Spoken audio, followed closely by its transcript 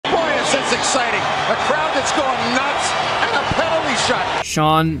This is exciting. A crowd that's going nuts and a penalty shot.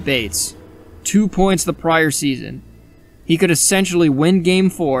 Shawn Bates. 2 points the prior season. He could essentially win Game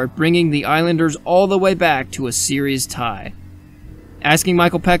 4, bringing the Islanders all the way back to a series tie. Asking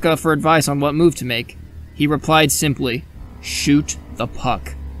Michael Peca for advice on what move to make, he replied simply, "Shoot the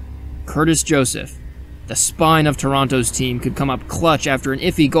puck." Curtis Joseph, the spine of Toronto's team, could come up clutch after an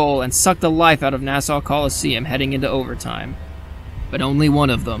iffy goal and suck the life out of Nassau Coliseum heading into overtime. But only one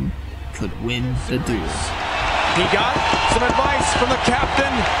of them could win the duel. He got some advice from the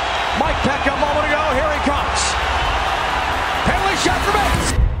captain, Mike Peca, a moment ago.